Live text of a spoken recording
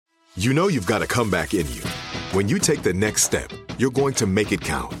You know you've got a comeback in you. When you take the next step, you're going to make it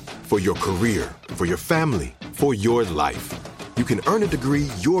count for your career, for your family, for your life. You can earn a degree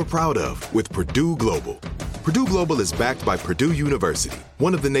you're proud of with Purdue Global. Purdue Global is backed by Purdue University,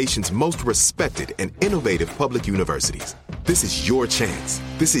 one of the nation's most respected and innovative public universities. This is your chance.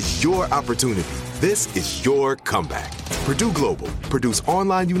 This is your opportunity. This is your comeback. Purdue Global, Purdue's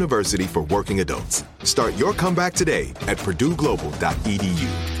online university for working adults. Start your comeback today at purdueglobal.edu.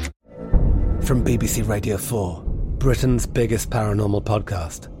 From BBC Radio 4, Britain's biggest paranormal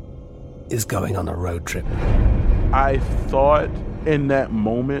podcast is going on a road trip. I thought in that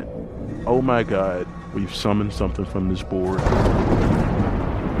moment, oh my God, we've summoned something from this board.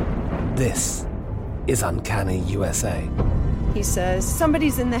 This is Uncanny USA. He says,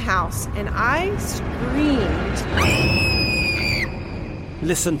 somebody's in the house, and I screamed.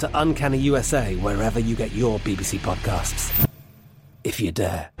 Listen to Uncanny USA wherever you get your BBC podcasts, if you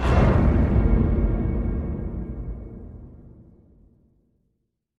dare.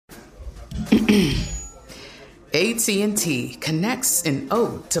 AT&T connects an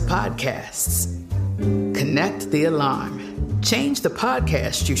ode to podcasts. Connect the alarm. Change the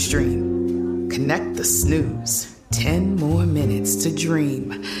podcast you stream. Connect the snooze. 10 more minutes to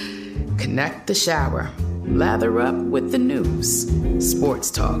dream. Connect the shower. Lather up with the news.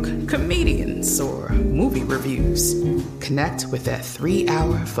 Sports talk, comedians, or movie reviews. Connect with that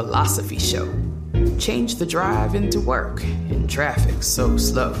 3-hour philosophy show. Change the drive into work in traffic so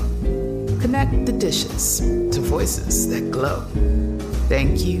slow. Connect the dishes to voices that glow.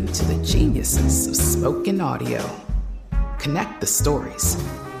 Thank you to the geniuses of spoken audio. Connect the stories.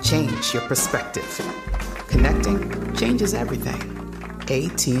 Change your perspective. Connecting changes everything.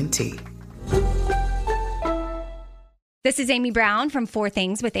 AT&T. This is Amy Brown from 4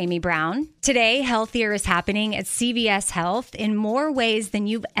 Things with Amy Brown. Today, Healthier is happening at CVS Health in more ways than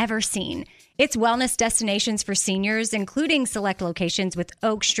you've ever seen. It's wellness destinations for seniors, including select locations with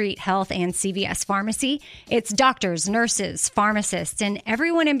Oak Street Health and CVS Pharmacy. It's doctors, nurses, pharmacists, and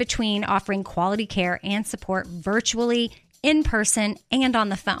everyone in between offering quality care and support virtually, in person, and on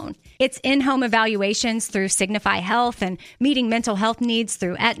the phone. It's in-home evaluations through Signify Health and meeting mental health needs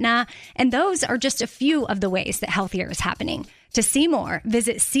through Aetna. And those are just a few of the ways that Healthier is happening. To see more,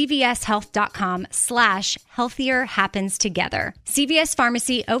 visit cvshealth.com/healthier happens together. CVS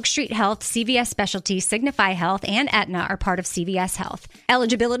Pharmacy, Oak Street Health, CVS Specialty, Signify Health, and Aetna are part of CVS Health.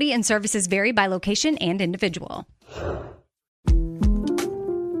 Eligibility and services vary by location and individual.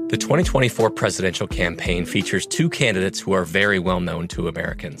 The 2024 presidential campaign features 2 candidates who are very well known to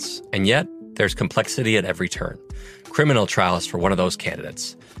Americans. And yet, there's complexity at every turn. Criminal trials for one of those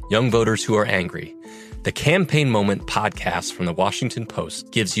candidates. Young voters who are angry. The Campaign Moment podcast from the Washington Post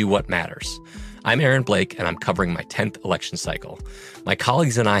gives you what matters. I'm Aaron Blake, and I'm covering my 10th election cycle. My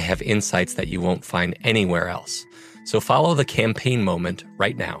colleagues and I have insights that you won't find anywhere else. So follow the Campaign Moment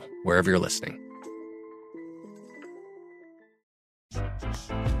right now, wherever you're listening.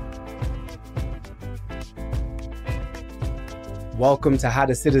 Welcome to How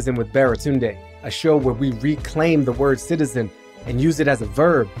to Citizen with Baratunde, a show where we reclaim the word citizen and use it as a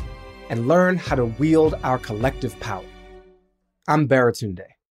verb and learn how to wield our collective power. I'm Baratunde.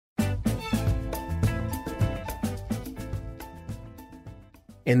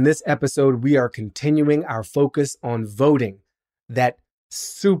 In this episode, we are continuing our focus on voting, that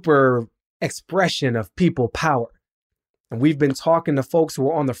super expression of people power. And we've been talking to folks who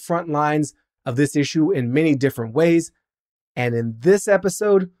are on the front lines of this issue in many different ways. And in this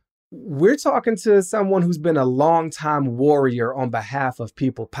episode, we're talking to someone who's been a longtime warrior on behalf of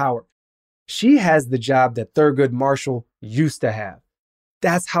people power. She has the job that Thurgood Marshall used to have.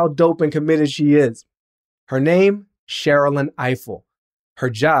 That's how dope and committed she is. Her name, Sherrilyn Ifill. Her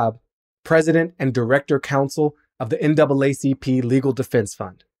job, President and Director Counsel of the NAACP Legal Defense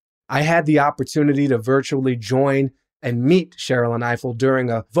Fund. I had the opportunity to virtually join and meet Sherrilyn Ifill during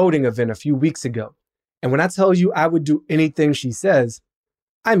a voting event a few weeks ago. And when I tell you I would do anything she says,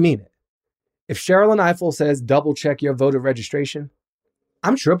 I mean it. If Sherrilyn Ifill says double check your voter registration,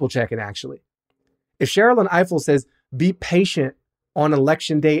 I'm triple checking actually. If Sherrilyn Ifill says be patient on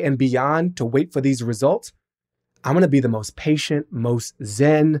election day and beyond to wait for these results, I'm going to be the most patient, most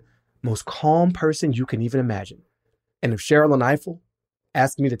zen, most calm person you can even imagine. And if Sherrilyn Ifill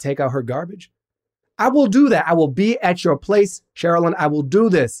asks me to take out her garbage, I will do that. I will be at your place, Sherrilyn. I will do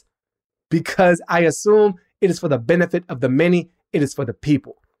this because I assume it is for the benefit of the many. It is for the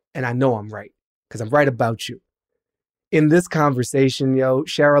people. And I know I'm right because I'm right about you. In this conversation,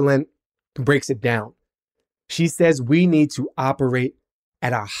 Sherrilyn breaks it down. She says we need to operate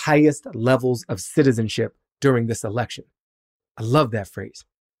at our highest levels of citizenship during this election. I love that phrase.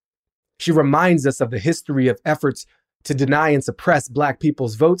 She reminds us of the history of efforts to deny and suppress Black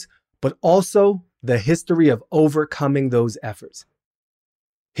people's votes, but also the history of overcoming those efforts.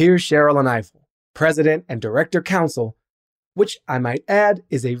 Here's Sherrilyn Ifill, President and Director Counsel, which I might add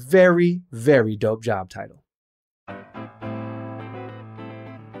is a very, very dope job title.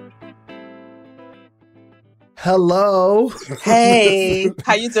 Hello. Hey,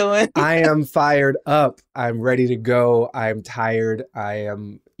 how you doing? I am fired up. I'm ready to go. I'm tired. I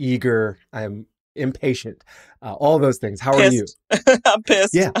am eager. I'm impatient. All those things. How pissed. Are you? I'm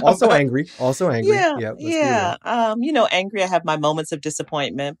pissed. Yeah. Also angry. Also angry. Yeah. Angry. I have my moments of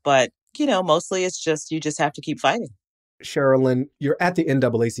disappointment, but mostly it's just you just have to keep fighting. Sherrilyn, you're at the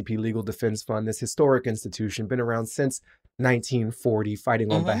NAACP Legal Defense Fund, this historic institution, been around since 1940,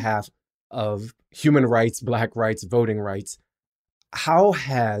 fighting on behalf of human rights, Black rights, voting rights. How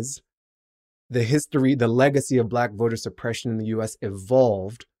has the history, the legacy of Black voter suppression in the U.S.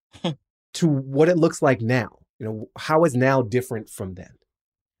 evolved to what it looks like now? How is now different from then?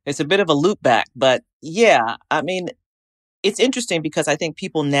 It's a bit of a loop back, but yeah, I mean, it's interesting because I think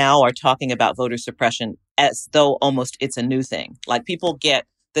people now are talking about voter suppression as though almost it's a new thing. Like people get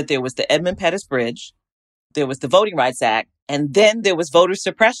that there was the Edmund Pettus Bridge, there was the Voting Rights Act, and then there was voter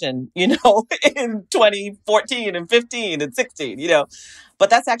suppression, in 2014 and 15 and 16, But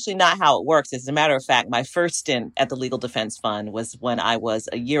that's actually not how it works. As a matter of fact, my first stint at the Legal Defense Fund was when I was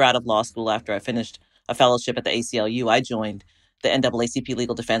a year out of law school after I finished a fellowship at the ACLU. I joined the NAACP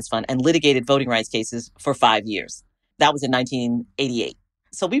Legal Defense Fund and litigated voting rights cases for 5 years. That was in 1988.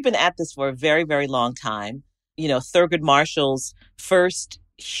 So we've been at this for a very, very long time. Thurgood Marshall's first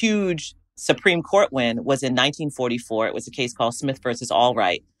huge Supreme Court win was in 1944. It was a case called Smith versus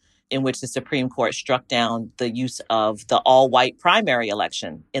Allwright, in which the Supreme Court struck down the use of the all-white primary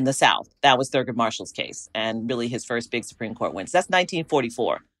election in the South. That was Thurgood Marshall's case, and really his first big Supreme Court win. So that's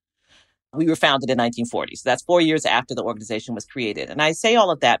 1944. We were founded in 1940. So that's 4 years after the organization was created. And I say all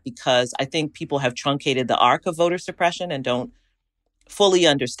of that because I think people have truncated the arc of voter suppression and don't fully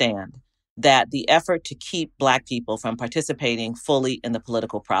understand that the effort to keep Black people from participating fully in the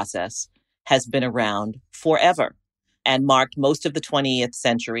political process has been around forever and marked most of the 20th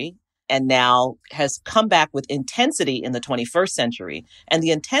century and now has come back with intensity in the 21st century. And the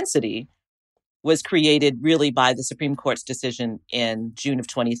intensity was created really by the Supreme Court's decision in June of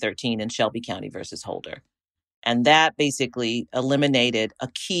 2013 in Shelby County versus Holder. And that basically eliminated a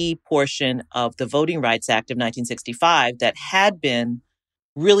key portion of the Voting Rights Act of 1965 that had been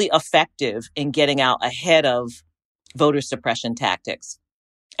really effective in getting out ahead of voter suppression tactics.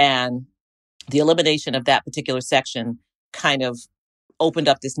 And the elimination of that particular section kind of opened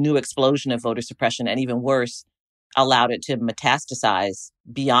up this new explosion of voter suppression, and even worse, allowed it to metastasize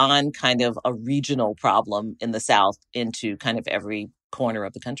beyond kind of a regional problem in the South into kind of every corner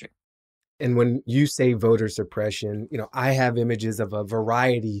of the country. And when you say voter suppression, I have images of a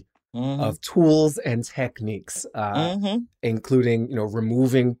variety of tools and techniques, including,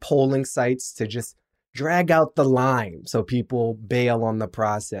 removing polling sites to just drag out the line so people bail on the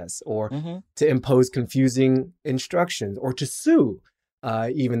process, or to impose confusing instructions, or to sue.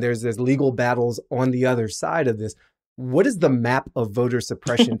 Even there's legal battles on the other side of this. What does the map of voter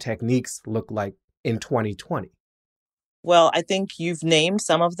suppression techniques look like in 2020? Well, I think you've named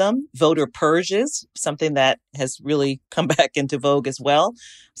some of them. Voter purges, something that has really come back into vogue as well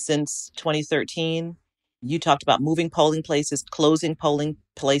since 2013. You talked about moving polling places, closing polling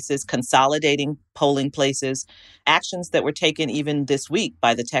places, consolidating polling places, actions that were taken even this week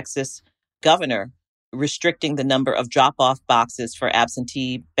by the Texas governor, restricting the number of drop-off boxes for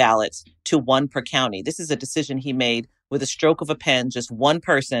absentee ballots to 1 per county. This is a decision he made with a stroke of a pen, just one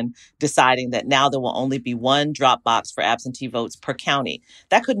person deciding that now there will only be 1 drop box for absentee votes per county.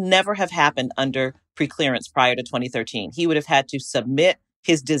 That could never have happened under preclearance prior to 2013. He would have had to submit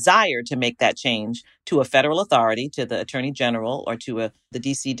his desire to make that change to a federal authority, to the Attorney General or to the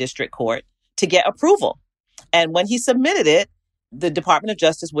DC District Court to get approval. And when he submitted it, the Department of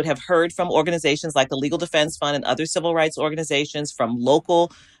Justice would have heard from organizations like the Legal Defense Fund and other civil rights organizations, from local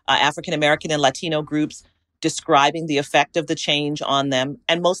African American and Latino groups, describing the effect of the change on them,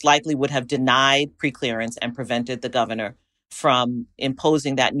 and most likely would have denied preclearance and prevented the governor from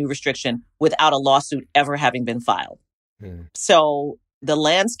imposing that new restriction without a lawsuit ever having been filed. So the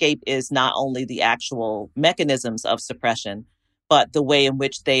landscape is not only the actual mechanisms of suppression, but the way in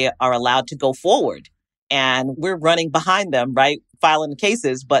which they are allowed to go forward. And we're running behind them, right? Filing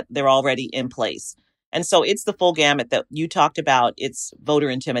cases, but they're already in place. And so it's the full gamut that you talked about. It's voter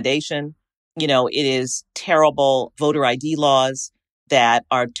intimidation. It is terrible voter ID laws that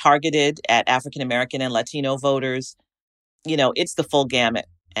are targeted at African American and Latino voters. It's the full gamut.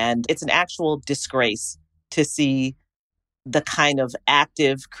 And it's an actual disgrace to see the kind of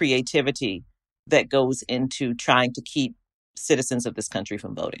active creativity that goes into trying to keep citizens of this country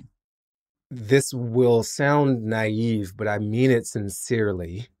from voting. This will sound naive, but I mean it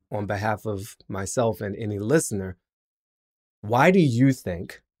sincerely on behalf of myself and any listener. Why do you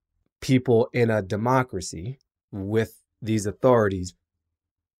think people in a democracy with these authorities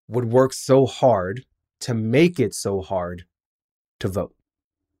would work so hard to make it so hard to vote?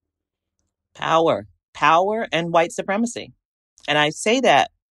 Power and white supremacy. And I say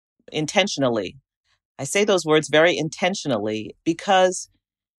that intentionally. I say those words very intentionally because,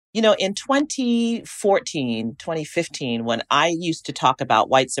 you know, in 2014, 2015, when I used to talk about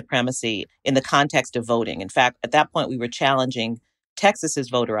white supremacy in the context of voting, in fact, at that point, we were challenging Texas's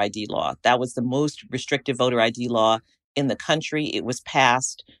voter ID law. That was the most restrictive voter ID law in the country. It was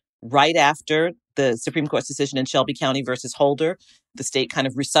passed right after the Supreme Court's decision in Shelby County versus Holder. The state kind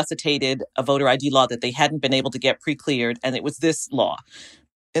of resuscitated a voter ID law that they hadn't been able to get pre-cleared, and it was this law.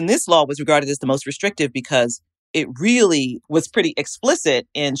 And this law was regarded as the most restrictive because it really was pretty explicit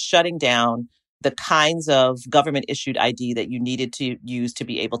in shutting down the kinds of government-issued ID that you needed to use to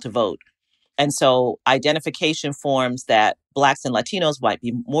be able to vote. And so identification forms that Blacks and Latinos might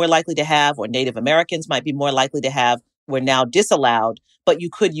be more likely to have, or Native Americans might be more likely to have, were now disallowed, but you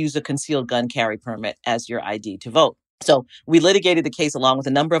could use a concealed gun carry permit as your ID to vote. So we litigated the case along with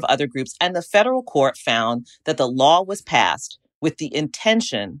a number of other groups, and the federal court found that the law was passed with the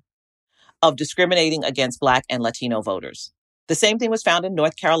intention of discriminating against Black and Latino voters. The same thing was found in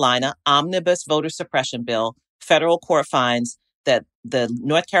North Carolina, omnibus voter suppression bill. Federal court finds that the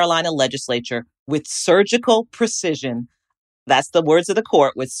North Carolina legislature, with surgical precision, that's the words of the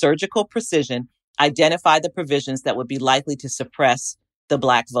court, with surgical precision, identified the provisions that would be likely to suppress the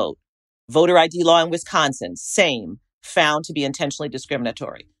Black vote. Voter ID law in Wisconsin, same, found to be intentionally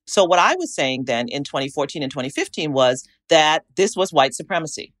discriminatory. So what I was saying then in 2014 and 2015 was that this was white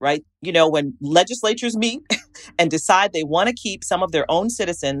supremacy, right? You know, when legislatures meet and decide they want to keep some of their own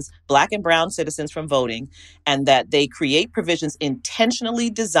citizens, Black and brown citizens, from voting, and that they create provisions intentionally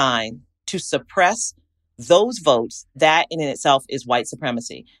designed to suppress those votes, that in itself is white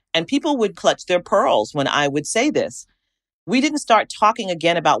supremacy. And people would clutch their pearls when I would say this. We didn't start talking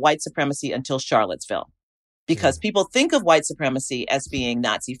again about white supremacy until Charlottesville, because people think of white supremacy as being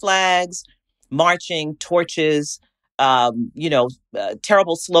Nazi flags, marching, torches,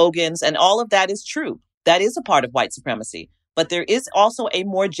 terrible slogans, and all of that is true. That is a part of white supremacy. But there is also a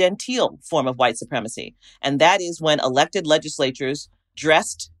more genteel form of white supremacy, and that is when elected legislatures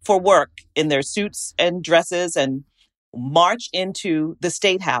dressed for work in their suits and dresses and march into the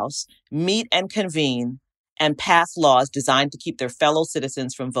state house, meet and convene, and pass laws designed to keep their fellow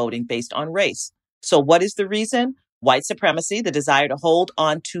citizens from voting based on race. So what is the reason? White supremacy, the desire to hold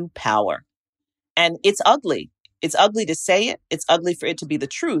on to power. And it's ugly. It's ugly to say it. It's ugly for it to be the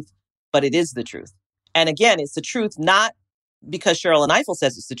truth, but it is the truth. And again, it's the truth not because Sherrilyn Ifill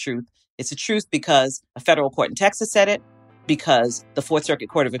says it's the truth. It's the truth because a federal court in Texas said it, because the Fourth Circuit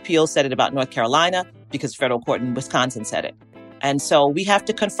Court of Appeals said it about North Carolina, because a federal court in Wisconsin said it. And so we have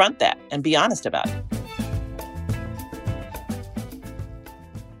to confront that and be honest about it.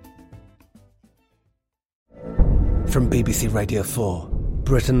 From BBC Radio 4,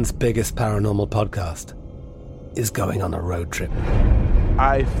 Britain's biggest paranormal podcast is going on a road trip.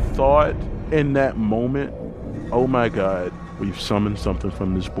 I thought in that moment, oh my God, we've summoned something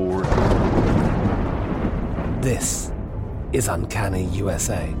from this board. This is Uncanny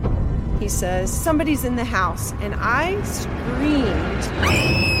USA. He says, somebody's in the house, and I screamed.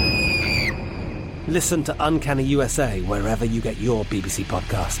 Listen to Uncanny USA wherever you get your BBC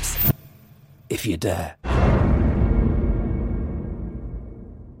podcasts, if you dare.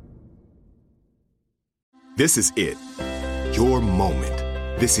 This is it. Your moment.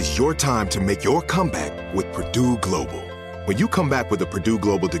 This is your time to make your comeback with Purdue Global. When you come back with a Purdue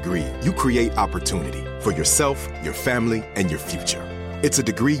Global degree, you create opportunity for yourself, your family, and your future. It's a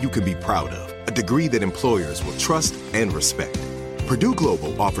degree you can be proud of, a degree that employers will trust and respect. Purdue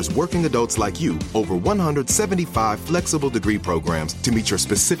Global offers working adults like you over 175 flexible degree programs to meet your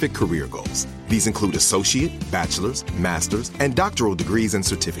specific career goals. These include associate, bachelor's, master's, and doctoral degrees and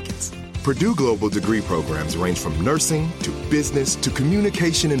certificates. Purdue Global degree programs range from nursing to business to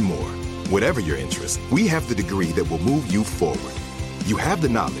communication and more. Whatever your interest, we have the degree that will move you forward. You have the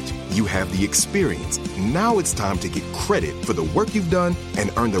knowledge, you have the experience. Now it's time to get credit for the work you've done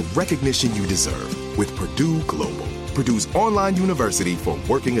and earn the recognition you deserve with Purdue Global, Purdue's online university for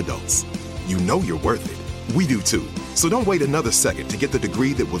working adults. You know you're worth it. We do too. So don't wait another second to get the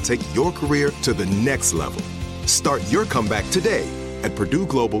degree that will take your career to the next level. Start your comeback today at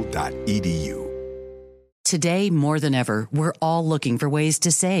purdueglobal.edu. Today, more than ever, we're all looking for ways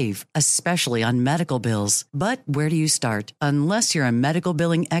to save, especially on medical bills. But where do you start? Unless you're a medical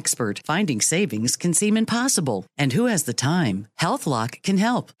billing expert, finding savings can seem impossible. And who has the time? HealthLock can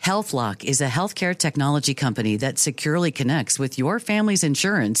help. HealthLock is a healthcare technology company that securely connects with your family's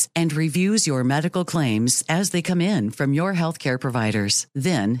insurance and reviews your medical claims as they come in from your healthcare providers.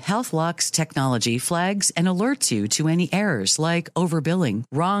 Then, HealthLock's technology flags and alerts you to any errors like overbilling,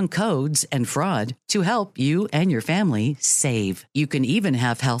 wrong codes, and fraud to help you and your family save. You can even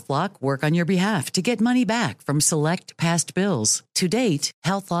have HealthLock work on your behalf to get money back from select past bills. To date,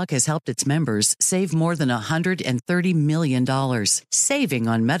 HealthLock has helped its members save more than $130 million. Saving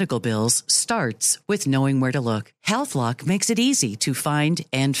on medical bills starts with knowing where to look. HealthLock makes it easy to find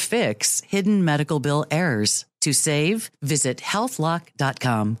and fix hidden medical bill errors. To save, visit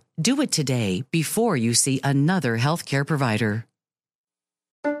healthlock.com. Do it today before you see another healthcare provider.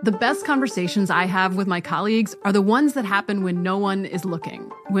 The best conversations I have with my colleagues are the ones that happen when no one is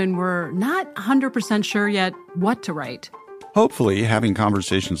looking, when we're not 100% sure yet what to write. Hopefully, having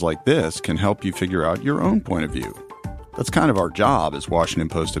conversations like this can help you figure out your own point of view. That's kind of our job as Washington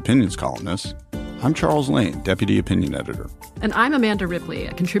Post opinions columnists. I'm Charles Lane, Deputy Opinion Editor. And I'm Amanda Ripley,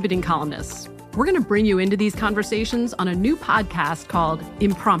 a contributing columnist. We're going to bring you into these conversations on a new podcast called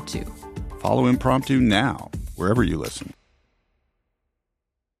Impromptu. Follow Impromptu now, wherever you listen.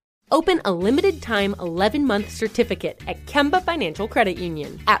 Open a limited-time 11-month certificate at Kemba Financial Credit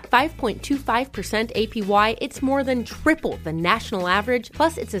Union. At 5.25% APY, it's more than triple the national average,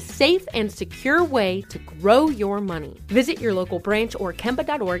 plus it's a safe and secure way to grow your money. Visit your local branch or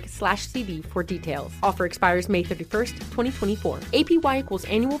kemba.org/cd for details. Offer expires May 31st, 2024. APY equals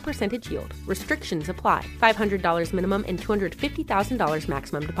annual percentage yield. Restrictions apply. $500 minimum and $250,000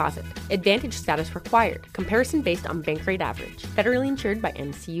 maximum deposit. Advantage status required. Comparison based on bank rate average. Federally insured by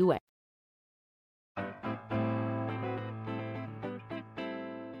NCUA.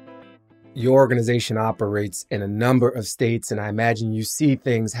 Your organization operates in a number of states, and I imagine you see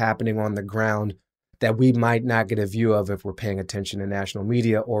things happening on the ground that we might not get a view of if we're paying attention in national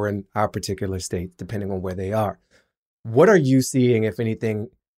media or in our particular state, depending on where they are. What are you seeing, if anything,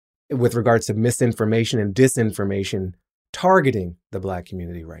 with regards to misinformation and disinformation targeting the Black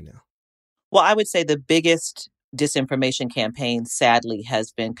community right now? Well, I would say the biggest disinformation campaign, sadly,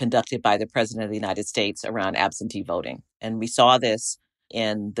 has been conducted by the President of the United States around absentee voting. And we saw this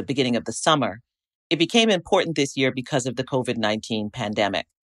in the beginning of the summer. It became important this year because of the COVID-19 pandemic.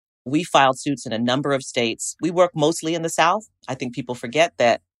 We filed suits in a number of states. We work mostly in the South. I think people forget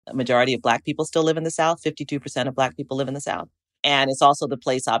that a majority of Black people still live in the South. 52% of Black people live in the South. And it's also the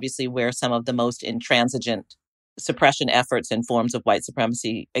place, obviously, where some of the most intransigent suppression efforts and forms of white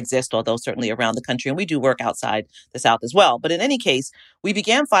supremacy exist, although certainly around the country. And we do work outside the South as well. But in any case, we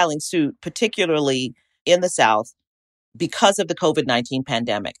began filing suit, particularly in the South, because of the COVID-19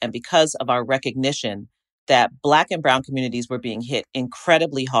 pandemic and because of our recognition that Black and brown communities were being hit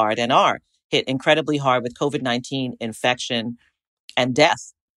incredibly hard and are hit incredibly hard with COVID-19 infection and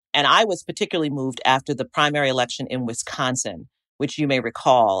death. And I was particularly moved after the primary election in Wisconsin, which you may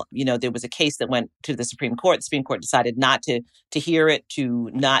recall, there was a case that went to the Supreme Court. The Supreme Court decided not to hear it, to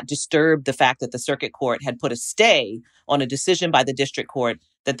not disturb the fact that the circuit court had put a stay on a decision by the district court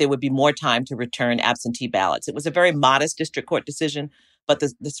that there would be more time to return absentee ballots. It was a very modest district court decision, but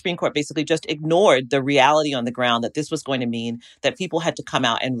the Supreme Court basically just ignored the reality on the ground that this was going to mean that people had to come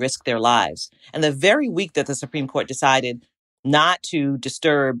out and risk their lives. And the very week that the Supreme Court decided not to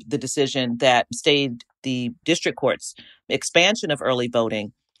disturb the decision that stayed the district court's expansion of early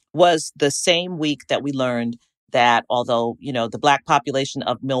voting was the same week that we learned that although, the Black population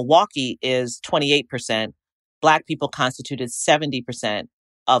of Milwaukee is 28%, Black people constituted 70%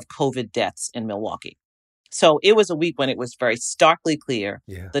 of COVID deaths in Milwaukee. So it was a week when it was very starkly clear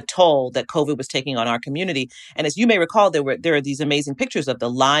the toll that COVID was taking on our community. And as you may recall, there are these amazing pictures of the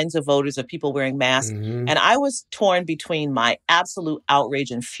lines of voters, of people wearing masks. Mm-hmm. And I was torn between my absolute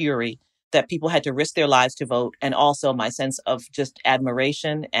outrage and fury that people had to risk their lives to vote, and also my sense of just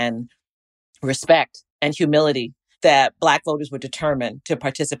admiration and respect and humility that Black voters were determined to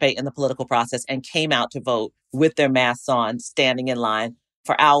participate in the political process and came out to vote with their masks on, standing in line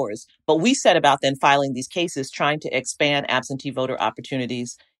for hours. But we set about then filing these cases, trying to expand absentee voter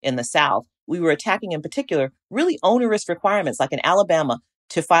opportunities in the South. We were attacking in particular really onerous requirements, like in Alabama,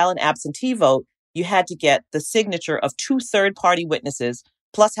 to file an absentee vote, you had to get the signature of 2 third-party witnesses,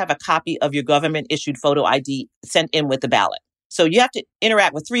 plus have a copy of your government-issued photo ID sent in with the ballot. So you have to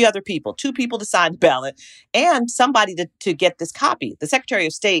interact with 3 other people, 2 people to sign the ballot, and somebody to get this copy. The Secretary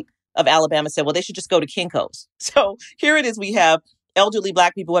of State of Alabama said, well, they should just go to Kinko's. So here it is. We have elderly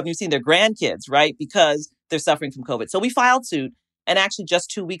Black people who haven't even seen their grandkids, right? Because they're suffering from COVID. So we filed suit. And actually,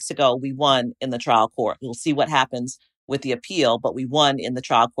 just 2 weeks ago, we won in the trial court. We'll see what happens with the appeal, but we won in the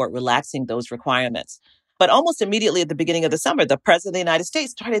trial court, relaxing those requirements. But almost immediately at the beginning of the summer, the president of the United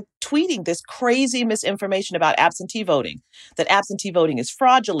States started tweeting this crazy misinformation about absentee voting, that absentee voting is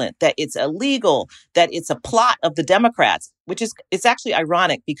fraudulent, that it's illegal, that it's a plot of the Democrats, it's actually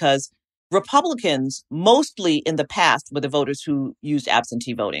ironic because Republicans, mostly in the past, were the voters who used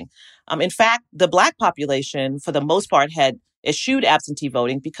absentee voting. In fact, the Black population, for the most part, had eschewed absentee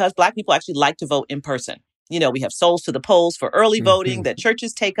voting because Black people actually like to vote in person. You know, we have Souls to the Polls for early voting that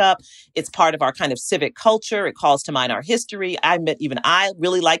churches take up. It's part of our kind of civic culture. It calls to mind our history. I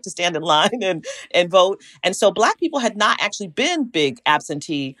really like to stand in line and vote. And so Black people had not actually been big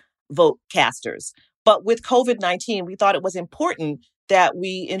absentee vote casters. But with COVID-19, we thought it was important that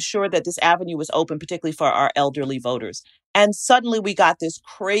we ensure that this avenue was open, particularly for our elderly voters. And suddenly we got this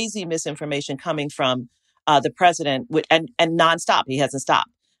crazy misinformation coming from the president and nonstop. He hasn't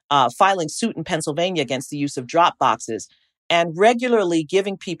stopped. Filing suit in Pennsylvania against the use of drop boxes and regularly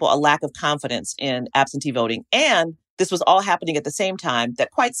giving people a lack of confidence in absentee voting. And this was all happening at the same time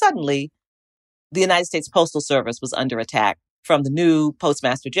that quite suddenly, the United States Postal Service was under attack from the new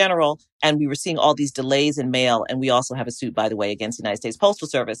Postmaster General. And we were seeing all these delays in mail. And we also have a suit, by the way, against the United States Postal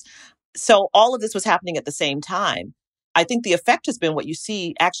Service. So all of this was happening at the same time. I think the effect has been what you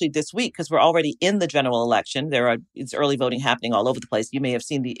see actually this week, because we're already in the general election. It's early voting happening all over the place. You may have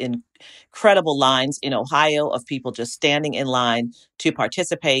seen the incredible lines in Ohio of people just standing in line to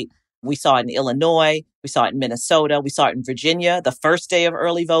participate. We saw it in Illinois. We saw it in Minnesota. We saw it in Virginia, the first day of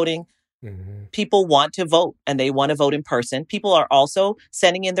early voting. Mm-hmm. People want to vote and they want to vote in person. People are also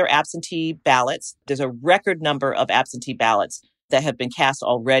sending in their absentee ballots. There's a record number of absentee ballots that have been cast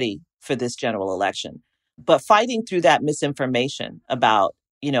already for this general election. But fighting through that misinformation about,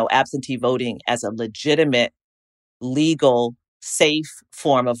 absentee voting as a legitimate, legal, safe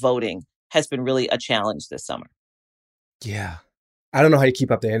form of voting has been really a challenge this summer. Yeah. I don't know how you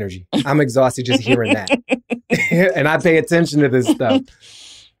keep up the energy. I'm exhausted just hearing that. And I pay attention to this stuff.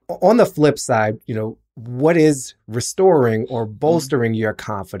 On the flip side, what is restoring or bolstering your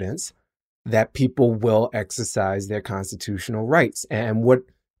confidence that people will exercise their constitutional rights? And what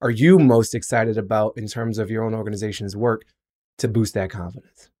are you most excited about in terms of your own organization's work to boost that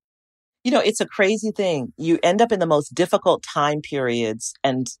confidence? It's a crazy thing. You end up in the most difficult time periods.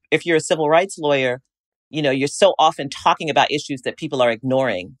 And if you're a civil rights lawyer, you're so often talking about issues that people are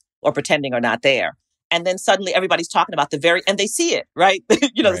ignoring or pretending are not there. And then suddenly everybody's talking about and they see it, right? Right.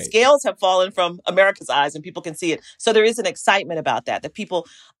 The scales have fallen from America's eyes and people can see it. So there is an excitement about that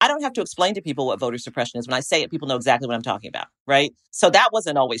I don't have to explain to people what voter suppression is. When I say it, people know exactly what I'm talking about, right? So that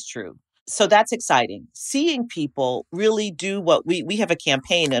wasn't always true. So that's exciting. Seeing people really do what we have a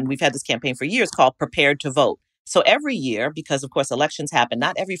campaign, and we've had this campaign for years called Prepared to Vote. So every year, because of course elections happen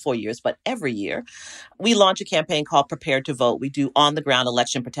not every 4 years, but every year, we launch a campaign called Prepared to Vote. We do on-the-ground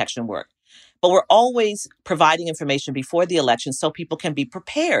election protection work. But we're always providing information before the election so people can be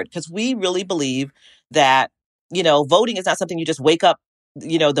prepared, because we really believe that, voting is not something you just wake up,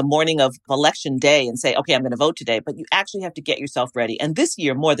 the morning of election day and say, okay, I'm going to vote today. But you actually have to get yourself ready. And this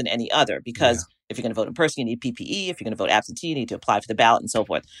year more than any other, because if you're going to vote in person, you need PPE. If you're going to vote absentee, you need to apply for the ballot and so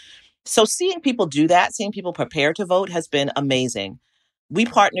forth. So seeing people do that, seeing people prepare to vote has been amazing. We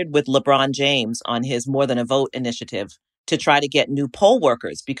partnered with LeBron James on his More Than a Vote initiative to try to get new poll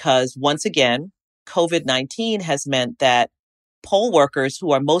workers, because once again, COVID-19 has meant that poll workers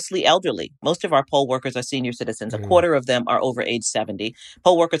who are mostly elderly, most of our poll workers are senior citizens. A quarter of them are over age 70.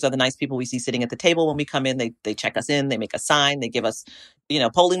 Poll workers are the nice people we see sitting at the table when we come in. They check us in, they make a sign, they give us,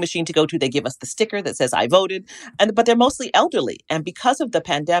 polling machine to go to. They give us the sticker that says I voted, but they're mostly elderly. And because of the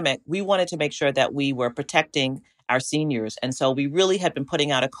pandemic, we wanted to make sure that we were protecting our seniors. And so we really had been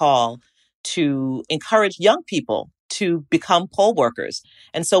putting out a call to encourage young people to become poll workers.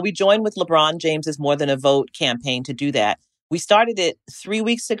 And so we joined with LeBron James's More Than a Vote campaign to do that. We started it 3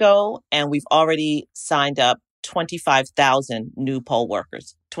 weeks ago, and we've already signed up 25,000 new poll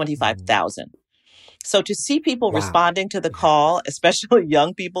workers, 25,000. So to see people responding to the call, especially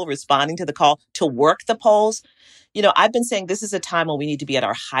young people responding to the call to work the polls, I've been saying this is a time when we need to be at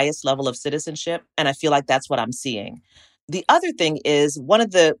our highest level of citizenship. And I feel like that's what I'm seeing. The other thing is one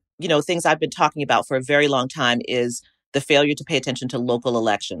of the things I've been talking about for a very long time is the failure to pay attention to local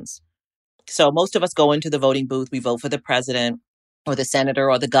elections. So most of us go into the voting booth, we vote for the president or the senator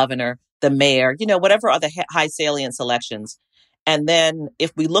or the governor, the mayor, whatever are the high salience elections. And then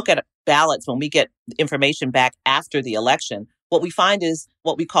if we look at ballots, when we get information back after the election, what we find is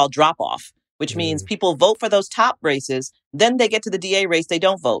what we call drop off, which means people vote for those top races. Then they get to the DA race, they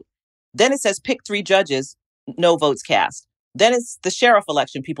don't vote. Then it says pick 3 judges, no votes cast. Then it's the sheriff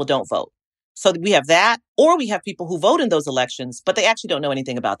election, people don't vote. So we have that, or we have people who vote in those elections, but they actually don't know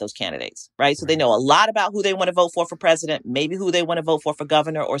anything about those candidates, right? So they know a lot about who they want to vote for president, maybe who they want to vote for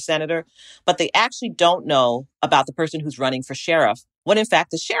governor or senator, but they actually don't know about the person who's running for sheriff, when in fact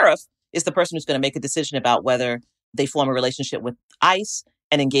the sheriff is the person who's going to make a decision about whether they form a relationship with ICE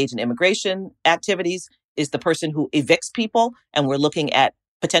and engage in immigration activities, is the person who evicts people. And we're looking at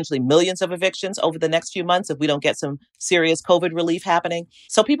potentially millions of evictions over the next few months if we don't get some serious COVID relief happening.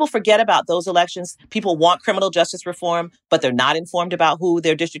 So people forget about those elections. People want criminal justice reform, but they're not informed about who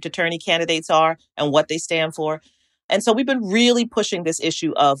their district attorney candidates are and what they stand for. And so we've been really pushing this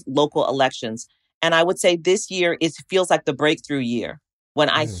issue of local elections. And I would say this year, it feels like the breakthrough year when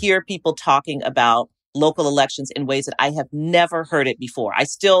I hear people talking about local elections in ways that I have never heard it before. I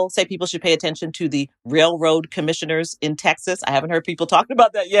still say people should pay attention to the railroad commissioners in Texas. I haven't heard people talking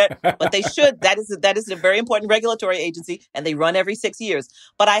about that yet, but they should. That is a very important regulatory agency, and they run every 6 years.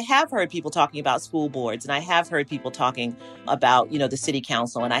 But I have heard people talking about school boards, and I have heard people talking about, the city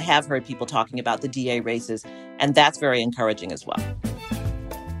council, and I have heard people talking about the DA races, and that's very encouraging as well.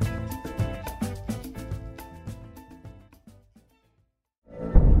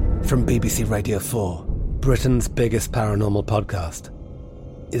 From BBC Radio 4, Britain's biggest paranormal podcast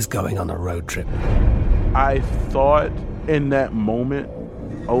is going on a road trip. I thought in that moment,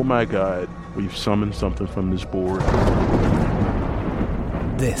 oh my God, we've summoned something from this board.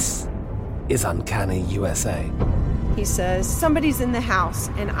 This is Uncanny USA. He says, somebody's in the house,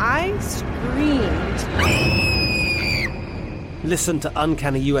 and I screamed. Listen to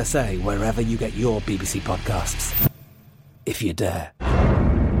Uncanny USA wherever you get your BBC podcasts, if you dare.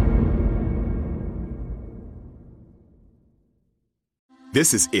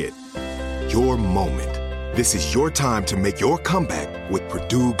 This is it. Your moment. This is your time to make your comeback with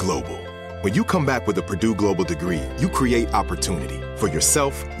Purdue Global. When you come back with a Purdue Global degree, you create opportunity for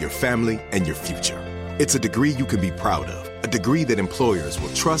yourself, your family, and your future. It's a degree you can be proud of, a degree that employers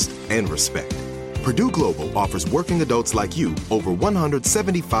will trust and respect. Purdue Global offers working adults like you over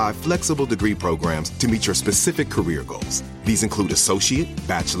 175 flexible degree programs to meet your specific career goals. These include associate,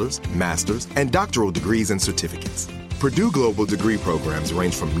 bachelor's, master's, and doctoral degrees and certificates. Purdue Global degree programs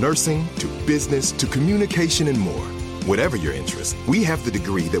range from nursing to business to communication and more. Whatever your interest, we have the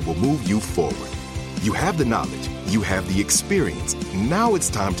degree that will move you forward. You have the knowledge, you have the experience. Now it's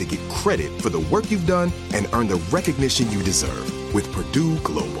time to get credit for the work you've done and earn the recognition you deserve with Purdue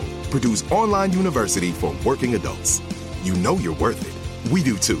Global, Purdue's online university for working adults. You know you're worth it. We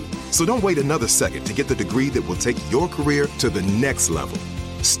do too. So don't wait another second to get the degree that will take your career to the next level.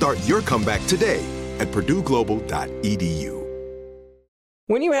 Start your comeback today at purdueglobal.edu.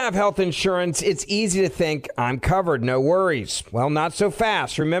 When you have health insurance, it's easy to think, I'm covered, no worries. Well, not so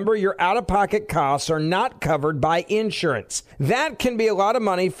fast. Remember, your out-of-pocket costs are not covered by insurance. That can be a lot of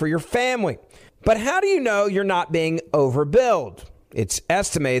money for your family. But how do you know you're not being overbilled? It's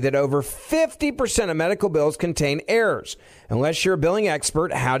estimated that over 50% of medical bills contain errors. Unless you're a billing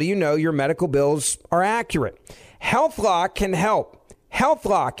expert, how do you know your medical bills are accurate? HealthLock can help.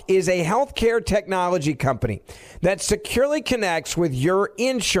 HealthLock is a healthcare technology company that securely connects with your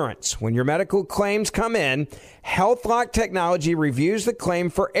insurance. When your medical claims come in, HealthLock technology reviews the claim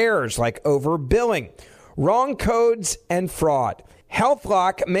for errors like overbilling, wrong codes, and fraud.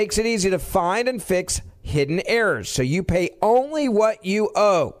 HealthLock makes it easy to find and fix hidden errors, so you pay only what you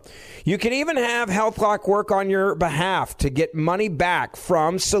owe. You can even have HealthLock work on your behalf to get money back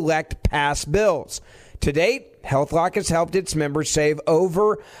from select past bills. To date, HealthLock has helped its members save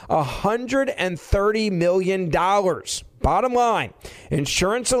over $130 million. Bottom line,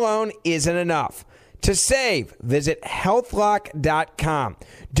 insurance alone isn't enough. To save, visit healthlock.com.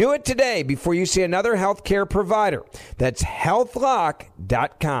 Do it today before you see another healthcare provider. That's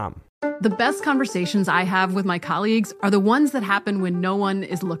healthlock.com. The best conversations I have with my colleagues are the ones that happen when no one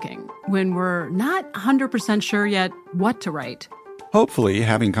is looking, when we're not 100% sure yet what to write. Hopefully,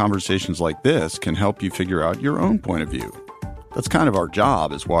 having conversations like this can help you figure out your own point of view. That's kind of our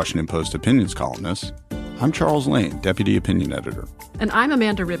job as Washington Post opinions columnists. I'm Charles Lane, Deputy Opinion Editor. And I'm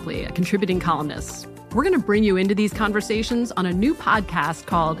Amanda Ripley, a contributing columnist. We're going to bring you into these conversations on a new podcast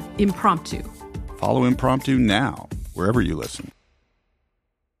called Impromptu. Follow Impromptu now, wherever you listen.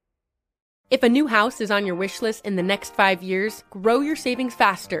 If a new house is on your wish list in the next 5 years, grow your savings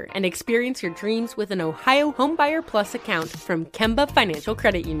faster and experience your dreams with an Ohio Homebuyer Plus account from Kemba Financial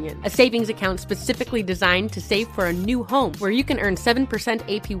Credit Union. A savings account specifically designed to save for a new home, where you can earn 7%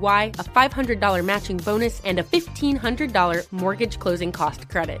 APY, a $500 matching bonus, and a $1,500 mortgage closing cost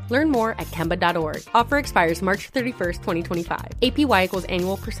credit. Learn more at Kemba.org. Offer expires March 31st, 2025. APY equals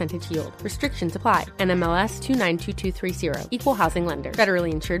annual percentage yield. Restrictions apply. NMLS 292230. Equal housing lender.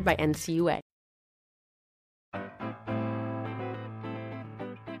 Federally insured by NCUA.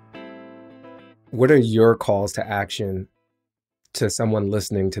 What are your calls to action to someone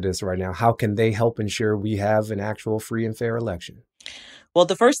listening to this right now? How can they help ensure we have an actual free and fair election? Well,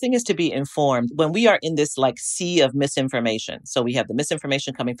 the first thing is to be informed when we are in this sea of misinformation. So we have the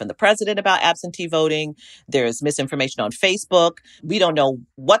misinformation coming from the president about absentee voting. There's misinformation on Facebook. We don't know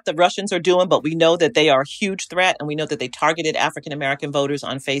what the Russians are doing, but we know that they are a huge threat. And we know that they targeted African-American voters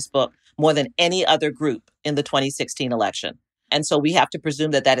on Facebook more than any other group in the 2016 election. And so we have to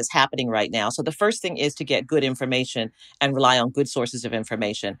presume that that is happening right now. So the first thing is to get good information and rely on good sources of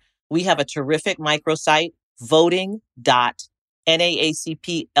information. We have a terrific microsite,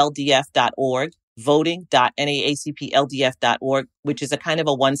 voting.naacpldf.org, voting.naacpldf.org, which is a kind of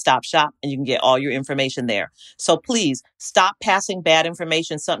a one-stop shop, and you can get all your information there. So please stop passing bad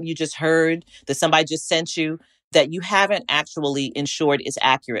information, something you just heard that somebody just sent you, that you haven't actually ensured is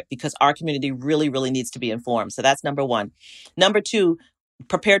accurate, because our community really, really needs to be informed. So that's number one. Number two,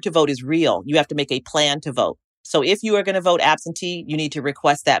 prepared to vote is real. You have to make a plan to vote. So if you are going to vote absentee, you need to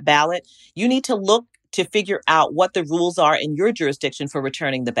request that ballot. You need to look to figure out what the rules are in your jurisdiction for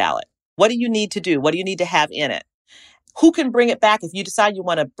returning the ballot. What do you need to do? What do you need to have in it? Who can bring it back if you decide you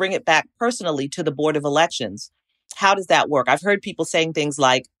want to bring it back personally to the Board of Elections? How does that work? I've heard people saying things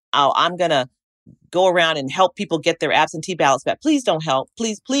like, oh, I'm going to go around and help people get their absentee ballots back. Please don't help.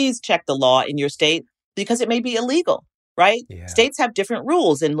 Please check the law in your state, because it may be illegal, right? Yeah. States have different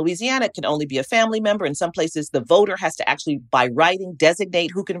rules. In Louisiana, it can only be a family member. In some places, the voter has to actually, by writing,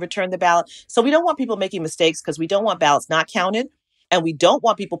 designate who can return the ballot. So we don't want people making mistakes, because we don't want ballots not counted. And we don't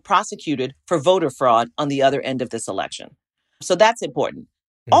want people prosecuted for voter fraud on the other end of this election. So that's important.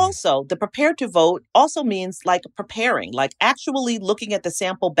 Also, the prepared to vote also means preparing, actually looking at the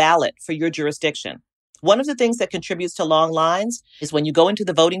sample ballot for your jurisdiction. One of the things that contributes to long lines is when you go into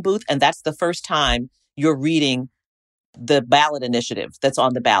the voting booth and that's the first time you're reading the ballot initiative that's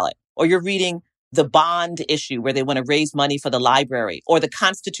on the ballot, or you're reading the bond issue where they want to raise money for the library, or the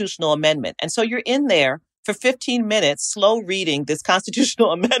constitutional amendment. And so you're in there for 15 minutes, slow reading this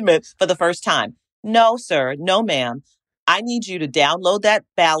constitutional amendment for the first time. No, sir. No, ma'am. I need you to download that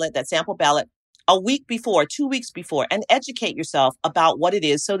ballot, that sample ballot, a week before, 2 weeks before, and educate yourself about what it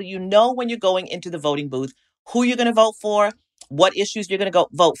is, so that you know when you're going into the voting booth, who you're going to vote for, what issues you're going to go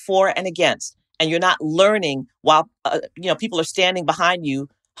vote for and against. And you're not learning while people are standing behind you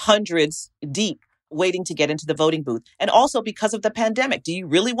hundreds deep, waiting to get into the voting booth. And also because of the pandemic, do you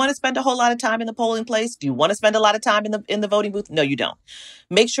really want to spend a whole lot of time in the polling place? Do you want to spend a lot of time in the voting booth? No, you don't.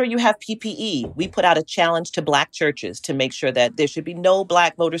 Make sure you have PPE. We put out a challenge to Black churches to make sure that there should be no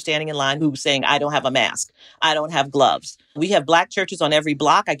Black voter standing in line who's saying, I don't have a mask, I don't have gloves. We have Black churches on every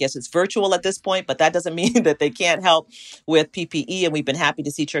block. I guess it's virtual at this point, but that doesn't mean that they can't help with PPE. And we've been happy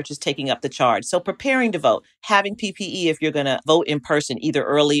to see churches taking up the charge. So preparing to vote, having PPE if you're going to vote in person, either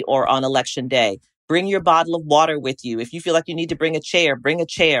early or on election day. Bring your bottle of water with you. If you feel like you need to bring a chair,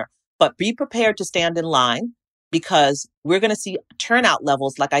 but be prepared to stand in line, because we're going to see turnout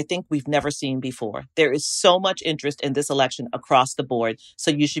levels like I think we've never seen before. There is so much interest in this election across the board,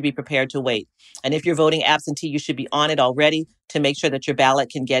 so you should be prepared to wait. And if you're voting absentee, you should be on it already to make sure that your ballot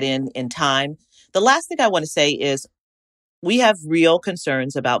can get in time. The last thing I want to say is we have real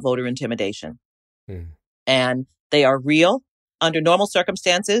concerns about voter intimidation, and they are real. Under normal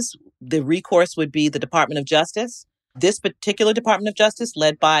circumstances, the recourse would be the Department of Justice. This particular Department of Justice,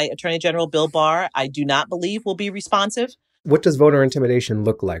 led by Attorney General Bill Barr, I do not believe will be responsive. What does voter intimidation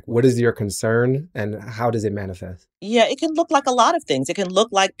look like? What is your concern and how does it manifest? Yeah, it can look like a lot of things. It can look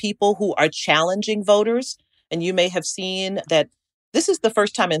like people who are challenging voters. And you may have seen that this is the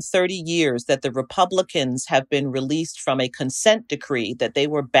first time in 30 years that the Republicans have been released from a consent decree that they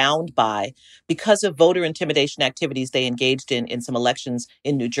were bound by because of voter intimidation activities they engaged in some elections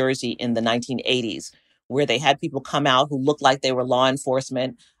in New Jersey in the 1980s, where they had people come out who looked like they were law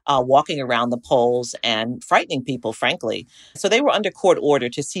enforcement, walking around the polls and frightening people, frankly. So they were under court order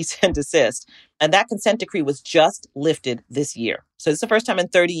to cease and desist. And that consent decree was just lifted this year. So it's the first time in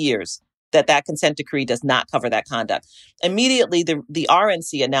 30 years that consent decree does not cover that conduct. Immediately, the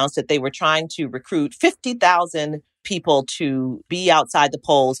RNC announced that they were trying to recruit 50,000 people to be outside the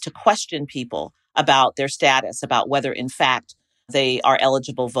polls, to question people about their status, about whether, in fact, they are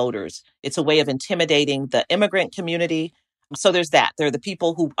eligible voters. It's a way of intimidating the immigrant community. So there's that. There are the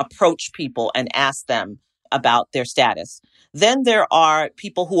people who approach people and ask them about their status. Then there are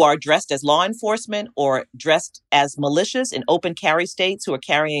people who are dressed as law enforcement or dressed as militias in open carry states who are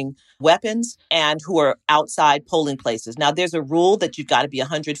carrying weapons and who are outside polling places. Now, there's a rule that you've got to be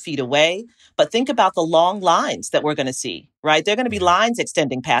 100 feet away, but think about the long lines that we're going to see, right? There are going to be lines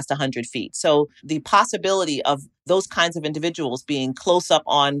extending past 100 feet. So the possibility of those kinds of individuals being close up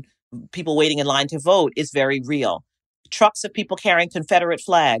on people waiting in line to vote is very real. Trucks of people carrying Confederate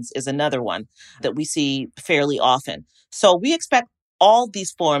flags is another one that we see fairly often. So we expect all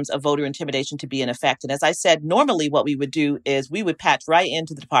these forms of voter intimidation to be in effect. And as I said, normally what we would do is we would patch right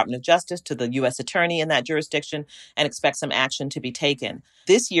into the Department of Justice, to the U.S. attorney in that jurisdiction, and expect some action to be taken.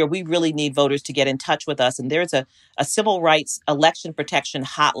 This year, we really need voters to get in touch with us. And there's a civil rights election protection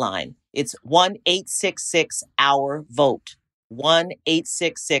hotline. It's 1-866-OUR-VOTE.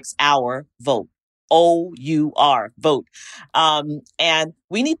 1-866-OUR-VOTE. OUR, vote. And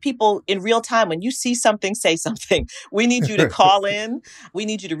we need people in real time. When you see something, say something. We need you to call in. We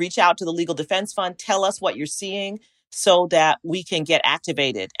need you to reach out to the Legal Defense Fund. Tell us what you're seeing so that we can get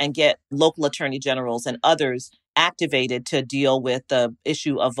activated and get local attorney generals and others activated to deal with the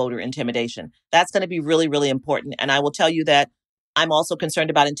issue of voter intimidation. That's going to be really, really important. And I will tell you that I'm also concerned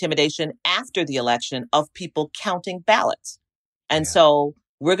about intimidation after the election of people counting ballots. And so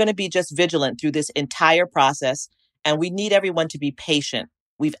we're going to be just vigilant through this entire process, and we need everyone to be patient.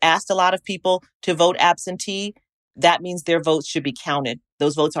 We've asked a lot of people to vote absentee. That means their votes should be counted.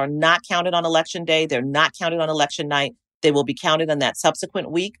 Those votes are not counted on election day. They're not counted on election night. They will be counted on that subsequent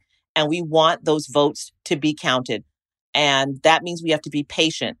week, and we want those votes to be counted. And that means we have to be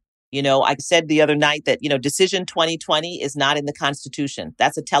patient. You know, I said the other night that, Decision 2020 is not in the Constitution.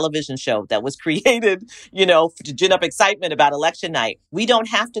 That's a television show that was created, to gin up excitement about election night. We don't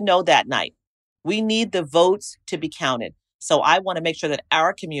have to know that night. We need the votes to be counted. So I want to make sure that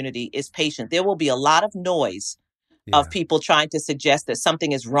our community is patient. There will be a lot of noise of people trying to suggest that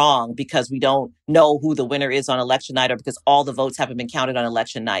something is wrong because we don't know who the winner is on election night or because all the votes haven't been counted on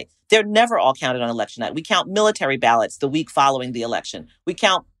election night. They're never all counted on election night. We count military ballots the week following the election. We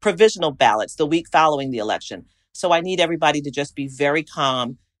count provisional ballots the week following the election. So I need everybody to just be very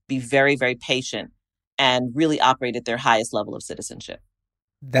calm, be very, very patient, and really operate at their highest level of citizenship.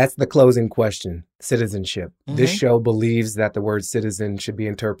 That's the closing question, citizenship. Mm-hmm. This show believes that the word citizen should be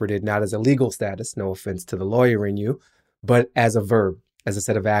interpreted not as a legal status, no offense to the lawyer in you, but as a verb, as a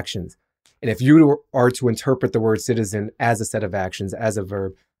set of actions. And if you are to interpret the word citizen as a set of actions, as a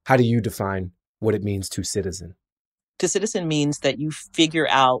verb, how do you define what it means to citizen? To citizen means that you figure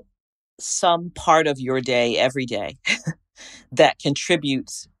out some part of your day every day that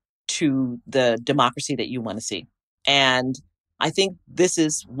contributes to the democracy that you want to see. And I think this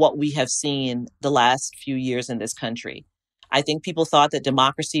is what we have seen the last few years in this country. I think people thought that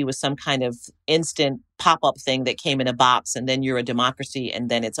democracy was some kind of instant pop-up thing that came in a box and then you're a democracy and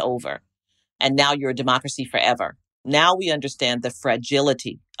then it's over. And now you're a democracy forever. Now we understand the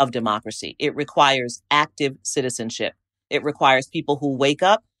fragility of democracy. It requires active citizenship. It requires people who wake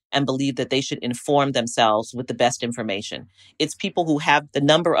up and believe that they should inform themselves with the best information. It's people who have the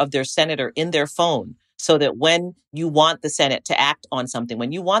number of their senator in their phone so that when you want the Senate to act on something,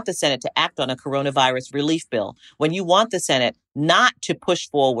 when you want the Senate to act on a coronavirus relief bill, when you want the Senate not to push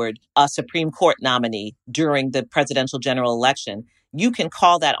forward a Supreme Court nominee during the presidential general election, you can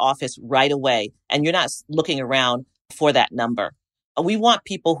call that office right away and you're not looking around for that number. We want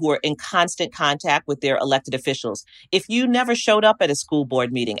people who are in constant contact with their elected officials. If you never showed up at a school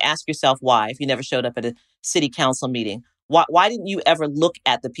board meeting, ask yourself why. If you never showed up at a city council meeting, why didn't you ever look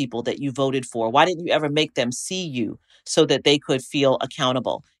at the people that you voted for? Why didn't you ever make them see you so that they could feel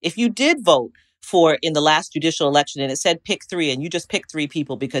accountable? If you did vote for in the last judicial election and it said pick three and you just picked three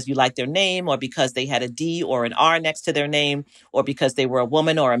people because you liked their name or because they had a D or an R next to their name or because they were a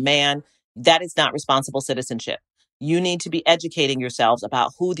woman or a man, that is not responsible citizenship. You need to be educating yourselves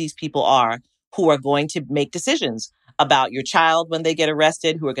about who these people are who are going to make decisions about your child when they get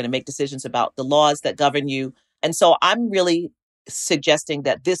arrested, who are going to make decisions about the laws that govern you. And so I'm really suggesting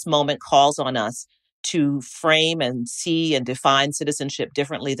that this moment calls on us to frame and see and define citizenship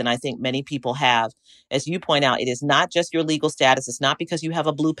differently than I think many people have. As you point out, it is not just your legal status. It's not because you have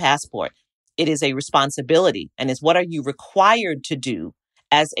a blue passport. It is a responsibility. And it's what are you required to do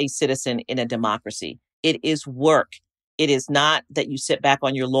as a citizen in a democracy? It is work. It is not that you sit back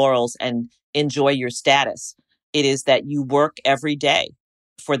on your laurels and enjoy your status. It is that you work every day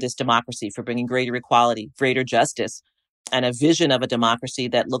for this democracy, for bringing greater equality, greater justice, and a vision of a democracy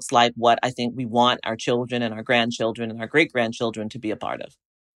that looks like what I think we want our children and our grandchildren and our great-grandchildren to be a part of.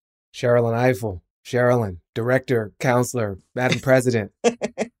 Sherrilyn Ifill, Sherrilyn, Director, Counselor, Madam President,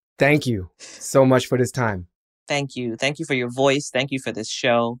 thank you so much for this time. Thank you. Thank you for your voice. Thank you for this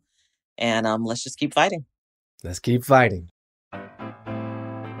show. And let's just keep fighting. Let's keep fighting.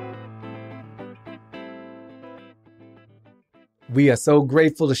 We are so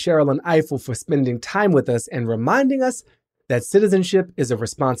grateful to Sherrilyn Ifill for spending time with us and reminding us that citizenship is a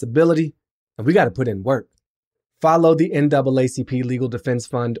responsibility and we got to put in work. Follow the NAACP Legal Defense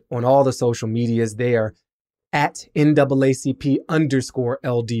Fund on all the social medias. They are at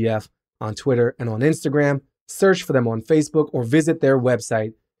NAACP_LDF on Twitter and on Instagram. Search for them on Facebook or visit their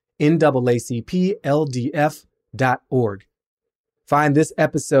website, NAACPLDF.org. Find this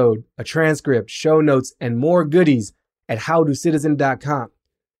episode, a transcript, show notes, and more goodies at howtocitizen.com.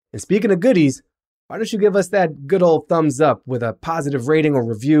 And speaking of goodies, why don't you give us that good old thumbs up with a positive rating or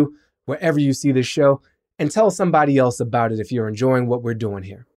review wherever you see this show, and tell somebody else about it if you're enjoying what we're doing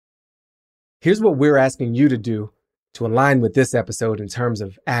here. Here's what we're asking you to do to align with this episode in terms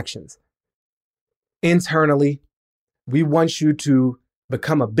of actions. Internally, we want you to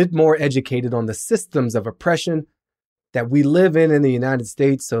become a bit more educated on the systems of oppression that we live in the United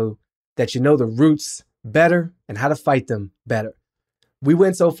States so that you know the roots better and how to fight them better. We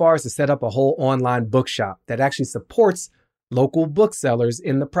went so far as to set up a whole online bookshop that actually supports local booksellers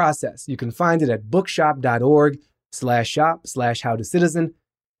in the process. You can find it at bookshop.org/shop/howtocitizen.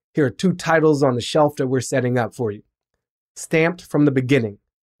 Here are 2 titles on the shelf that we're setting up for you. Stamped from the Beginning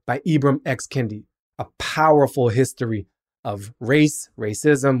by Ibram X. Kendi, a powerful history of race,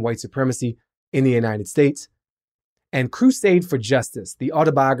 racism, white supremacy in the United States. And Crusade for Justice, the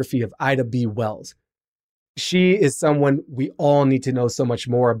autobiography of Ida B. Wells. She is someone we all need to know so much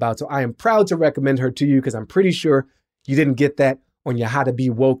more about. So I am proud to recommend her to you because I'm pretty sure you didn't get that on your How to Be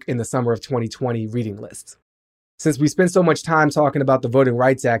Woke in the Summer of 2020 reading lists. Since we spent so much time talking about the Voting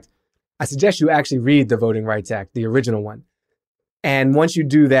Rights Act, I suggest you actually read the Voting Rights Act, the original one. And once you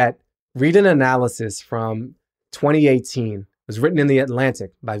do that, read an analysis from 2018. It was written in The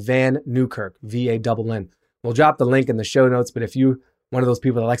Atlantic by Vann Newkirk, VANN. We'll drop the link in the show notes, but if you're one of those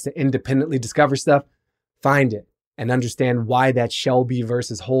people that likes to independently discover stuff, find it and understand why that Shelby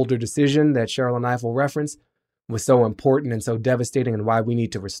versus Holder decision that Sherrilyn Ifill referenced was so important and so devastating, and why we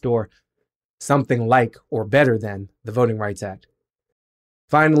need to restore something like or better than the Voting Rights Act.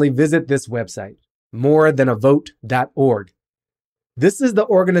 Finally, visit this website, morethanavote.org. This is the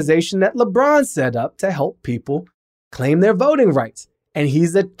organization that LeBron set up to help people claim their voting rights. And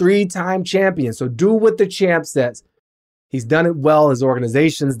he's a 3-time champion. So do what the champ says. He's done it well. His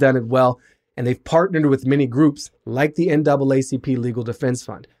organization's done it well. And they've partnered with many groups like the NAACP Legal Defense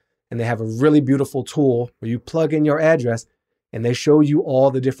Fund. And they have a really beautiful tool where you plug in your address and they show you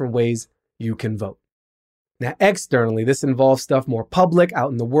all the different ways you can vote. Now, externally, this involves stuff more public,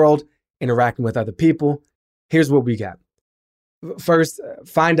 out in the world, interacting with other people. Here's what we got. First,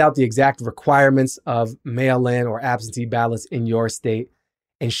 find out the exact requirements of mail-in or absentee ballots in your state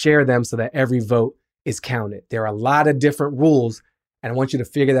and share them so that every vote is counted. There are a lot of different rules, and I want you to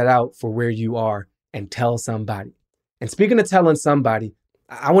figure that out for where you are and tell somebody. And speaking of telling somebody,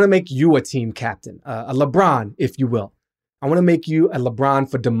 I want to make you a team captain, a LeBron, if you will. I want to make you a LeBron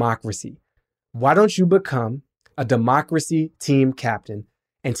for democracy. Why don't you become a democracy team captain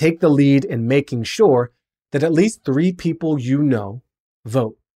and take the lead in making sure that at least 3 people you know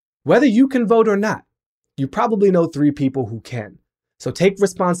vote? Whether you can vote or not, you probably know 3 people who can. So take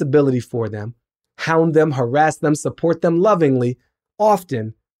responsibility for them, hound them, harass them, support them lovingly,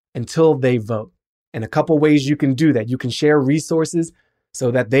 often, until they vote. And a couple ways you can do that. You can share resources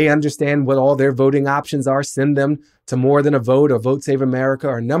so that they understand what all their voting options are. Send them to More Than a Vote or Vote Save America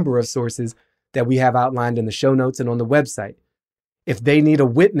or a number of sources that we have outlined in the show notes and on the website. If they need a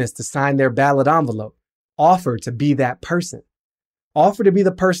witness to sign their ballot envelope, offer to be that person. Offer to be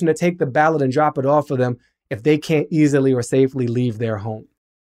the person to take the ballot and drop it off for them if they can't easily or safely leave their home.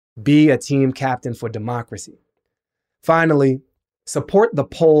 Be a team captain for democracy. Finally, support the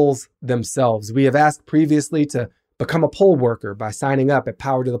polls themselves. We have asked previously to become a poll worker by signing up at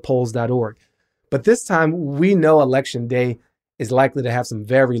powertothepolls.org. But this time, we know Election Day is likely to have some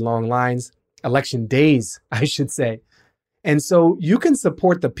very long lines. Election days, I should say. And so you can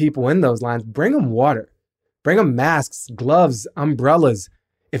support the people in those lines. Bring them water. Bring them masks, gloves, umbrellas.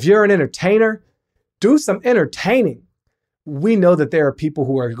 If you're an entertainer, do some entertaining. We know that there are people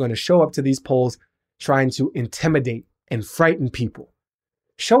who are going to show up to these polls trying to intimidate and frighten people.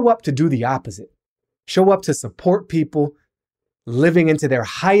 Show up to do the opposite. Show up to support people living into their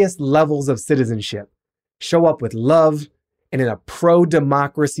highest levels of citizenship. Show up with love and in a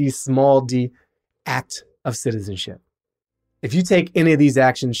pro-democracy, small d, act of citizenship. If you take any of these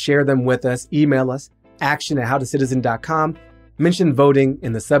actions, share them with us. Email us, action@howtocitizen.com. Mention voting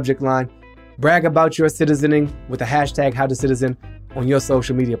in the subject line. Brag about your citizening with the hashtag HowToCitizen on your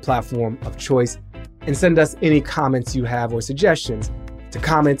social media platform of choice. And send us any comments you have or suggestions to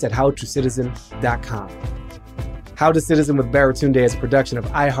comments@howtocitizen.com. How to Citizen with Baratunde is a production of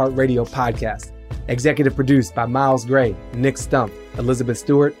iHeartRadio Podcast. Executive produced by Miles Gray, Nick Stump, Elizabeth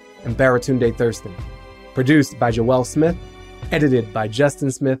Stewart, and Baratunde Thurston. Produced by Joelle Smith. Edited by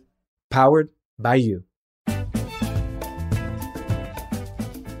Justin Smith. Powered by you.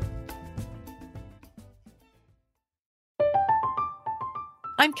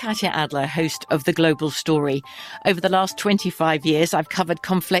 I'm Katya Adler, host of The Global Story. Over the last 25 years, I've covered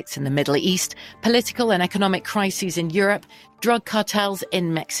conflicts in the Middle East, political and economic crises in Europe, drug cartels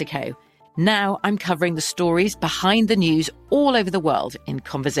in Mexico. Now I'm covering the stories behind the news all over the world in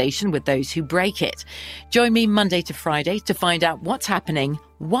conversation with those who break it. Join me Monday to Friday to find out what's happening,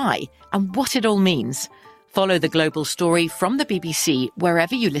 why, and what it all means. Follow The Global Story from the BBC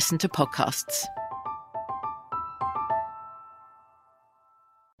wherever you listen to podcasts.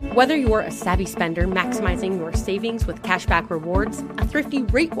 Whether you're a savvy spender maximizing your savings with cashback rewards, a thrifty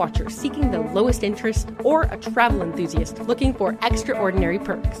rate watcher seeking the lowest interest, or a travel enthusiast looking for extraordinary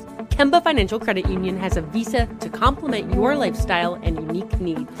perks, Kemba Financial Credit Union has a visa to complement your lifestyle and unique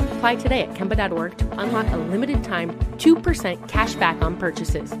needs. Apply today at Kemba.org to unlock a limited time 2% cash back on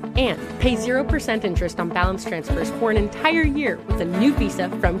purchases and pay 0% interest on balance transfers for an entire year with a new visa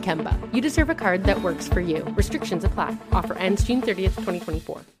from Kemba. You deserve a card that works for you. Restrictions apply. Offer ends June 30th,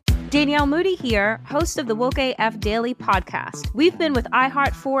 2024. Danielle Moody here, host of the Woke AF Daily podcast. We've been with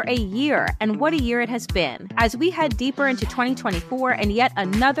iHeart for a year, and what a year it has been. As we head deeper into 2024 and yet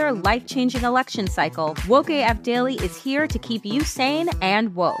another life-changing election cycle, Woke AF Daily is here to keep you sane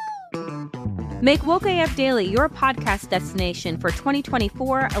and woke. Make Woke AF Daily your podcast destination for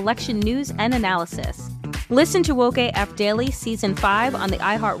 2024 election news and analysis. Listen to Woke AF Daily Season 5 on the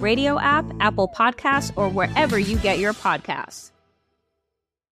iHeartRadio app, Apple Podcasts, or wherever you get your podcasts.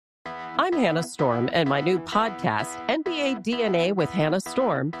 I'm Hannah Storm, and my new podcast, NBA DNA with Hannah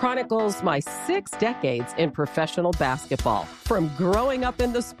Storm, chronicles my 6 decades in professional basketball. From growing up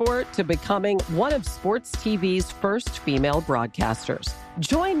in the sport to becoming one of sports TV's first female broadcasters.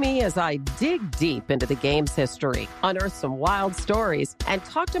 Join me as I dig deep into the game's history, unearth some wild stories, and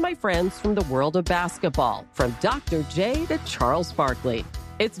talk to my friends from the world of basketball, from Dr. J to Charles Barkley.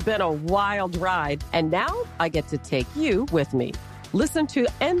 It's been a wild ride, and now I get to take you with me. Listen to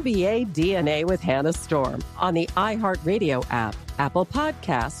NBA DNA with Hannah Storm on the iHeartRadio app, Apple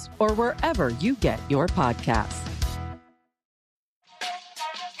Podcasts, or wherever you get your podcasts.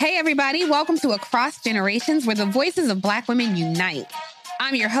 Hey, everybody. Welcome to Across Generations, where the voices of Black women unite.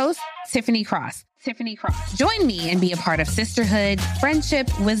 I'm your host, Tiffany Cross. Join me and be a part of sisterhood, friendship,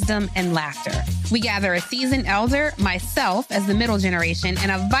 wisdom, and laughter. We gather a seasoned elder, myself as the middle generation,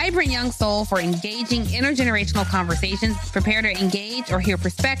 and a vibrant young soul for engaging intergenerational conversations. Prepare to engage or hear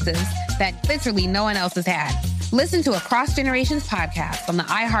perspectives that literally no one else has had. Listen to Across Generations podcast on the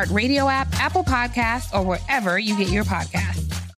iHeartRadio app, Apple Podcasts, or wherever you get your podcasts.